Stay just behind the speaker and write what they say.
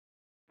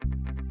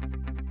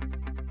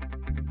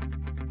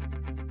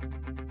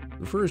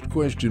The first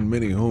question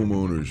many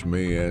homeowners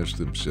may ask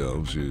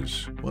themselves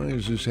is, why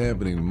is this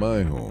happening in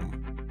my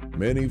home?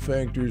 Many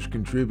factors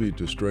contribute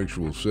to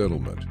structural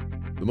settlement.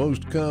 The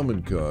most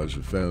common cause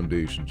of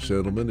foundation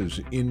settlement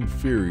is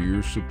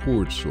inferior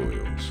support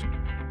soils.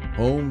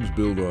 Homes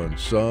built on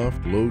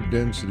soft,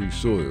 low-density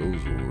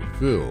soils, or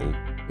fill,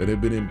 that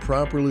have been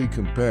improperly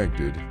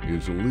compacted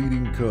is a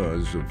leading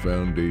cause of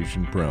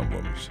foundation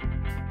problems.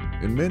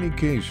 In many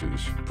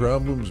cases,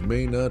 problems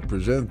may not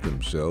present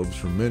themselves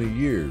for many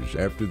years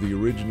after the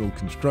original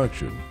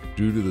construction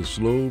due to the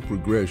slow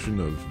progression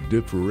of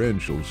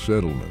differential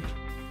settlement.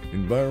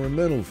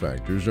 Environmental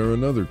factors are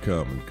another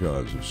common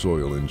cause of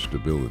soil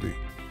instability.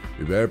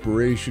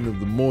 Evaporation of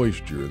the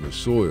moisture in the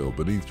soil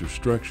beneath your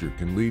structure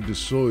can lead to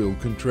soil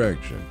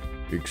contraction.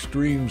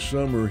 Extreme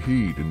summer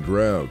heat and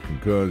drought can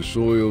cause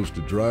soils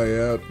to dry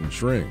out and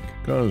shrink,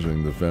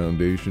 causing the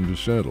foundation to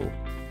settle.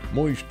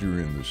 Moisture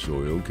in the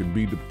soil can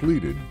be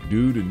depleted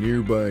due to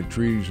nearby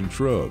trees and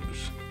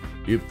shrubs.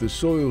 If the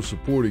soil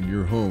supporting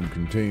your home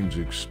contains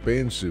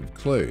expansive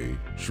clay,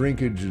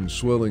 shrinkage and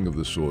swelling of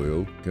the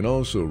soil can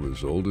also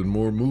result in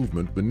more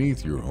movement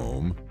beneath your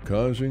home,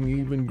 causing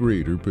even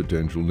greater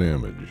potential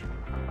damage.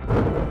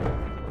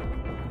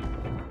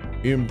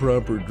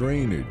 Improper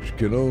drainage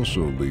can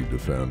also lead to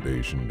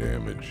foundation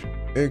damage.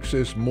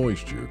 Excess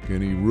moisture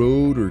can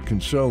erode or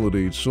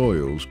consolidate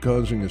soils,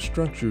 causing a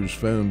structure's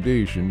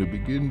foundation to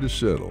begin to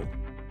settle.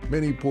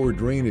 Many poor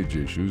drainage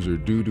issues are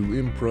due to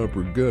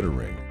improper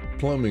guttering,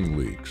 plumbing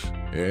leaks,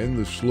 and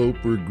the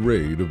slope or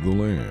grade of the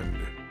land.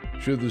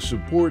 Should the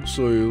support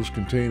soils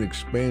contain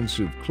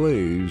expansive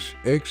clays,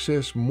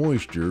 excess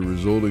moisture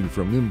resulting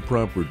from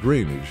improper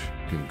drainage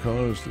can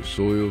cause the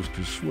soils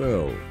to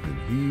swell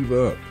and heave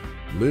up,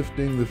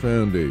 lifting the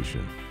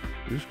foundation.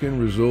 This can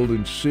result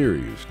in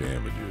serious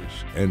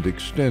damages and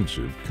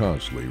extensive,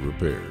 costly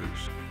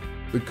repairs.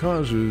 The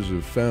causes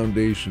of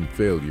foundation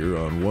failure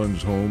on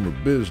one's home or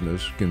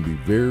business can be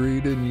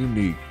varied and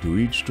unique to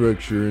each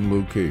structure and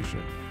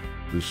location.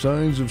 The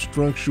signs of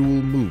structural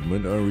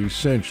movement are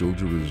essential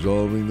to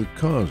resolving the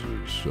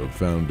causes of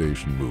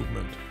foundation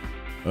movement.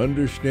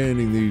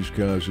 Understanding these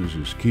causes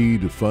is key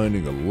to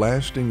finding a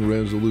lasting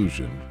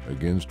resolution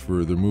against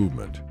further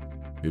movement.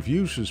 If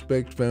you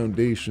suspect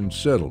foundation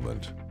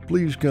settlement,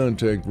 please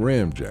contact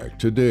Ramjack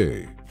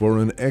today for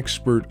an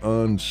expert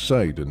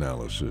on-site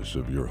analysis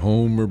of your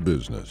home or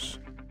business.